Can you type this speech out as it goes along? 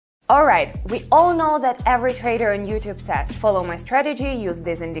Alright, we all know that every trader on YouTube says, follow my strategy, use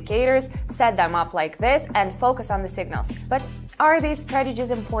these indicators, set them up like this, and focus on the signals. But are these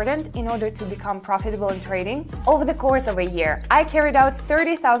strategies important in order to become profitable in trading? Over the course of a year, I carried out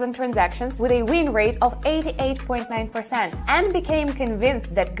 30,000 transactions with a win rate of 88.9% and became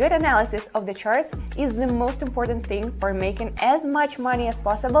convinced that good analysis of the charts is the most important thing for making as much money as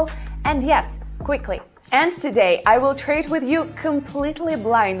possible, and yes, quickly. And today I will trade with you completely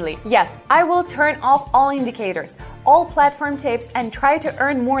blindly. Yes, I will turn off all indicators, all platform tapes, and try to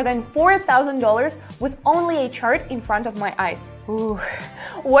earn more than $4,000 with only a chart in front of my eyes. Ooh.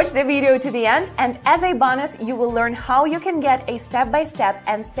 Watch the video to the end, and as a bonus, you will learn how you can get a step-by-step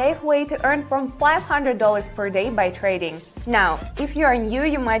and safe way to earn from $500 per day by trading. Now, if you are new,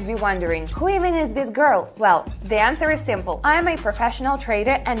 you might be wondering, who even is this girl? Well, the answer is simple. I am a professional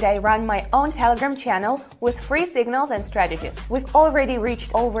trader and I run my own Telegram channel with free signals and strategies. We've already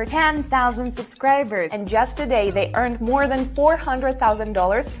reached over 10,000 subscribers, and just today they earned more than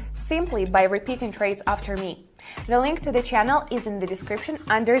 $400,000 simply by repeating trades after me. The link to the channel is in the description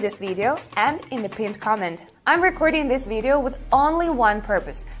under this video and in the pinned comment. I'm recording this video with only one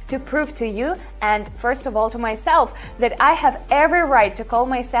purpose: to prove to you, and first of all to myself, that I have every right to call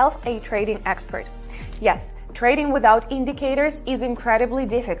myself a trading expert. Yes, trading without indicators is incredibly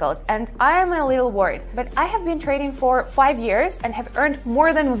difficult, and I am a little worried. But I have been trading for 5 years and have earned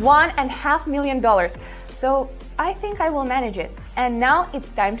more than $1.5 million, so I think I will manage it. And now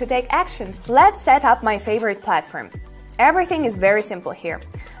it's time to take action. Let's set up my favorite platform. Everything is very simple here.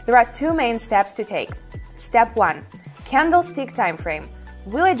 There are two main steps to take. Step 1. Candlestick time frame.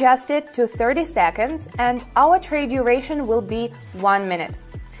 We'll adjust it to 30 seconds and our trade duration will be 1 minute.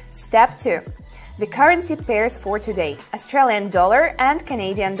 Step 2. The currency pairs for today: Australian dollar and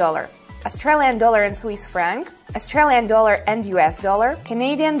Canadian dollar, Australian dollar and Swiss franc, Australian dollar and US dollar,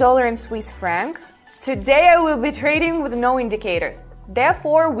 Canadian dollar and Swiss franc. Today I will be trading with no indicators.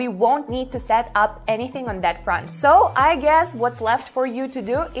 Therefore, we won't need to set up anything on that front. So I guess what's left for you to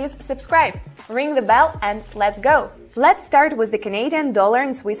do is subscribe, ring the bell, and let's go. Let's start with the Canadian dollar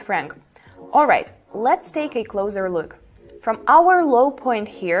and Swiss franc. Alright, let's take a closer look. From our low point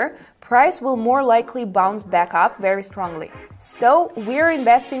here, price will more likely bounce back up very strongly. So we're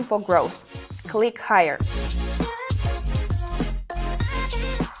investing for growth. Click higher.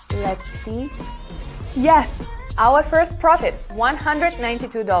 Let's see. Yes, our first profit,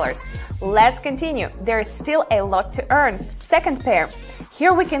 $192. Let's continue. There is still a lot to earn. Second pair.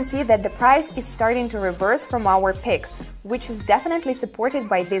 Here we can see that the price is starting to reverse from our peaks, which is definitely supported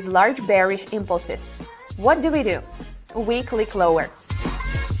by these large bearish impulses. What do? We click lower.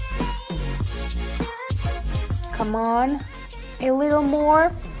 Come on, a little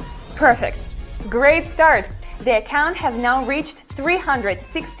more. Perfect. Great start. The account has now reached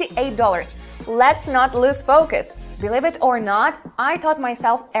 $368. Let's not lose focus. Believe it or not, I taught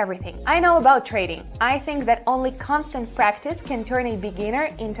myself everything I know about trading. I think that only constant practice can turn a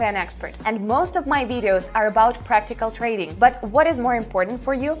beginner into an expert. And most of my videos are about practical trading. But what is more important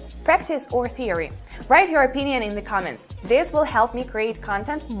for you, practice or theory? Write your opinion in the comments. This will help me create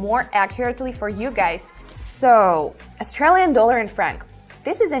content more accurately for you guys. So, Australian dollar and franc.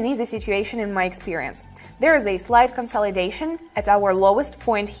 This is an easy situation in my experience. There is a slight consolidation at our lowest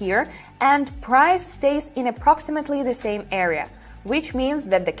point here, and price stays in approximately the same area, which means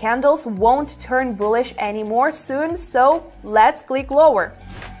that the candles won't turn bullish anymore soon, so let's click lower.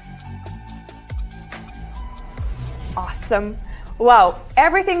 Awesome! Wow,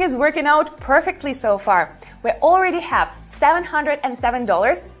 everything is working out perfectly so far. We already have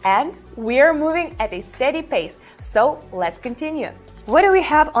 $707 and we're moving at a steady pace, so let's continue. What do we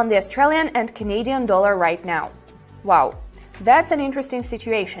have on the Australian and Canadian dollar right now? Wow, that's an interesting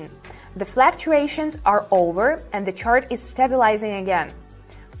situation. The fluctuations are over and the chart is stabilizing again.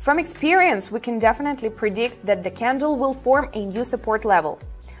 From experience, we can definitely predict that the candle will form a new support level.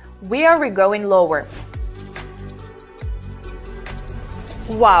 We are going lower.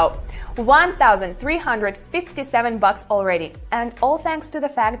 Wow! $1,357 already, and all thanks to the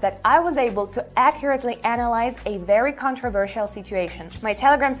fact that I was able to accurately analyze a very controversial situation. My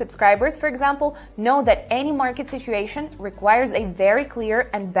Telegram subscribers, for example, know that any market situation requires a very clear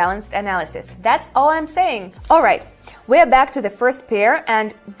and balanced analysis. That's all I'm saying. Alright, we are back to the first pair,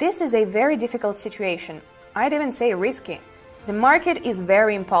 and this is a very difficult situation. I'd even say risky. The market is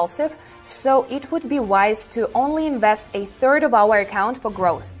very impulsive, so it would be wise to only invest a third of our account for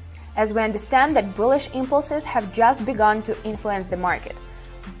growth, as we understand that bullish impulses have just begun to influence the market.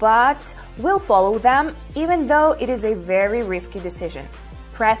 But we'll follow them, even though it is a very risky decision.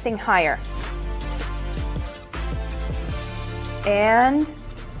 Pressing higher. And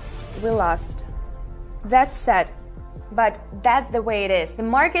we lost. That's sad, but that's the way it is. The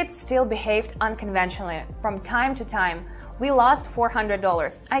market still behaved unconventionally from time to time. We lost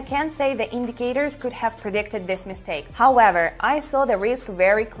 $400. I can't say the indicators could have predicted this mistake. However, I saw the risk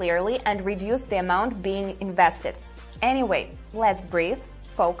very clearly and reduced the amount being invested. Anyway, let's breathe,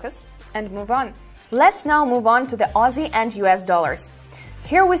 focus, and move on. Let's now move on to the Aussie and US dollars.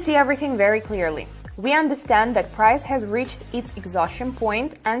 Here we see everything very clearly. We understand that price has reached its exhaustion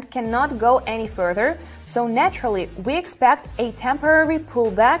point and cannot go any further, so naturally we expect a temporary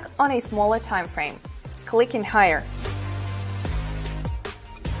pullback on a smaller time frame. Clicking higher.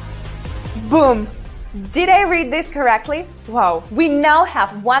 Boom! Did I read this correctly? Wow, we now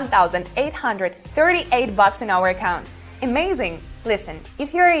have $1,838 in our account. Amazing! Listen,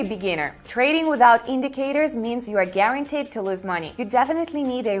 if you're a beginner, trading without indicators means you are guaranteed to lose money. You definitely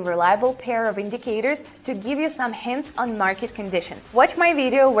need a reliable pair of indicators to give you some hints on market conditions. Watch my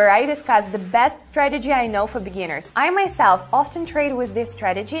video where I discuss the best strategy I know for beginners. I myself often trade with this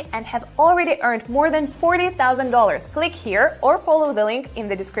strategy and have already earned more than $40,000. Click here or follow the link in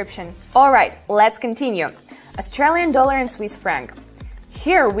the description. Alright, let's continue. Australian dollar and Swiss franc.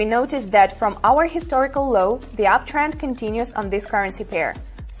 Here we notice that from our historical low, the uptrend continues on this currency pair.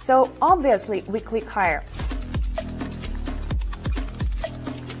 So obviously we click higher.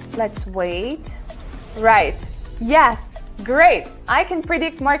 Let's wait. Right. Yes. Great. I can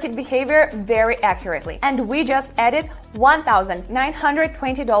predict market behavior very accurately. And we just added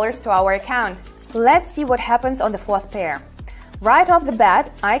 $1,920 to our account. Let's see what happens on the fourth pair. Right off the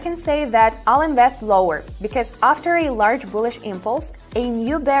bat, I can say that I'll invest lower, because after a large bullish impulse, a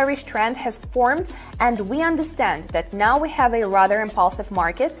new bearish trend has formed and we understand that now we have a rather impulsive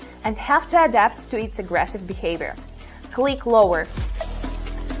market and have to adapt to its aggressive behavior. Click lower.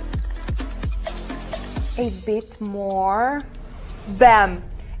 A bit more. Bam!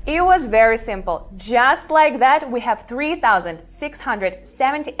 It was very simple. Just like that, we have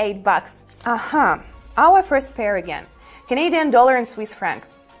 $3,678. Our first pair again. Canadian dollar and Swiss franc.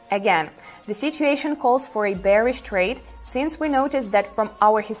 Again, the situation calls for a bearish trade since we noticed that from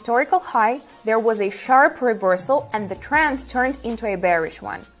our historical high, there was a sharp reversal and the trend turned into a bearish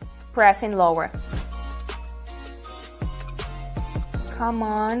one. Pressing lower. Come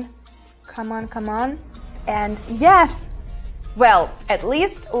on, come on, come on. And yes! Well, at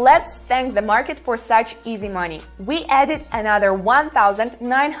least let's thank the market for such easy money. We added another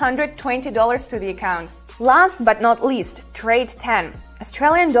 $1,920 to the account. Last but not least, trade 10,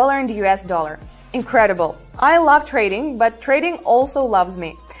 Australian dollar and US dollar. Incredible. I love trading, but trading also loves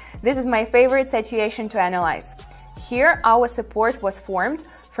me. This is my favorite situation to analyze. Here our support was formed,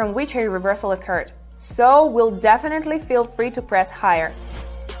 from which a reversal occurred. So we'll definitely feel free to press higher.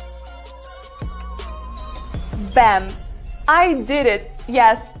 Bam! I did it!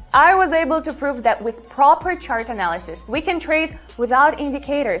 Yes, I was able to prove that with proper chart analysis, we can trade without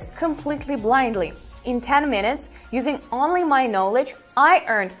indicators, completely blindly. In 10 minutes, using only my knowledge, I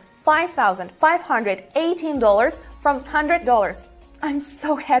earned $5,518 from $100. I'm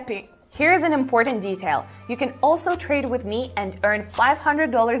so happy! Here's an important detail. You can also trade with me and earn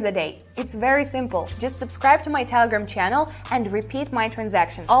 $500 a day. It's very simple. Just subscribe to my Telegram channel and repeat my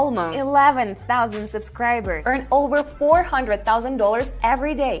transaction. Almost 11,000 subscribers earn over $400,000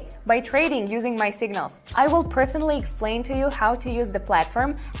 every day by trading using my signals. I will personally explain to you how to use the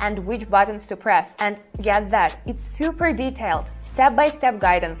platform and which buttons to press. And get that, it's super detailed. Step-by-step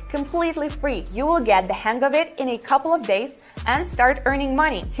guidance, completely free. You will get the hang of it in a couple of days and start earning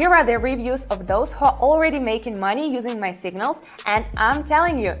money. Here are the reviews of those who are already making money using my signals, and I'm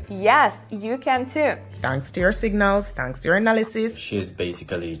telling you, yes, you can too. Thanks to your signals, thanks to your analysis. She's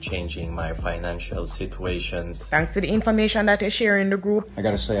basically changing my financial situations. Thanks to the information that you share in the group. I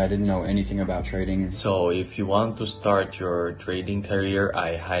gotta say, I didn't know anything about trading. So if you want to start your trading career,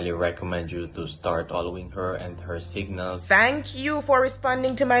 I highly recommend you to start following her and her signals. Thank you for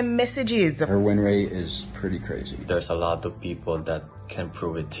responding to my messages. Her win rate is pretty crazy. There's a lot of people that can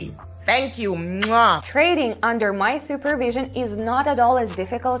prove it to you. Thank you. Mwah. Trading under my supervision is not at all as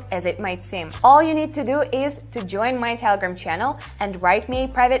difficult as it might seem. All you need to do is to join my Telegram channel and write me a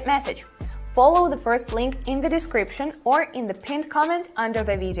private message. Follow the first link in the description or in the pinned comment under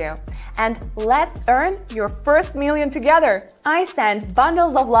the video. And let's earn your first million together! I send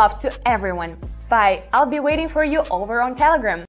bundles of love to everyone. Bye! I'll be waiting for you over on Telegram.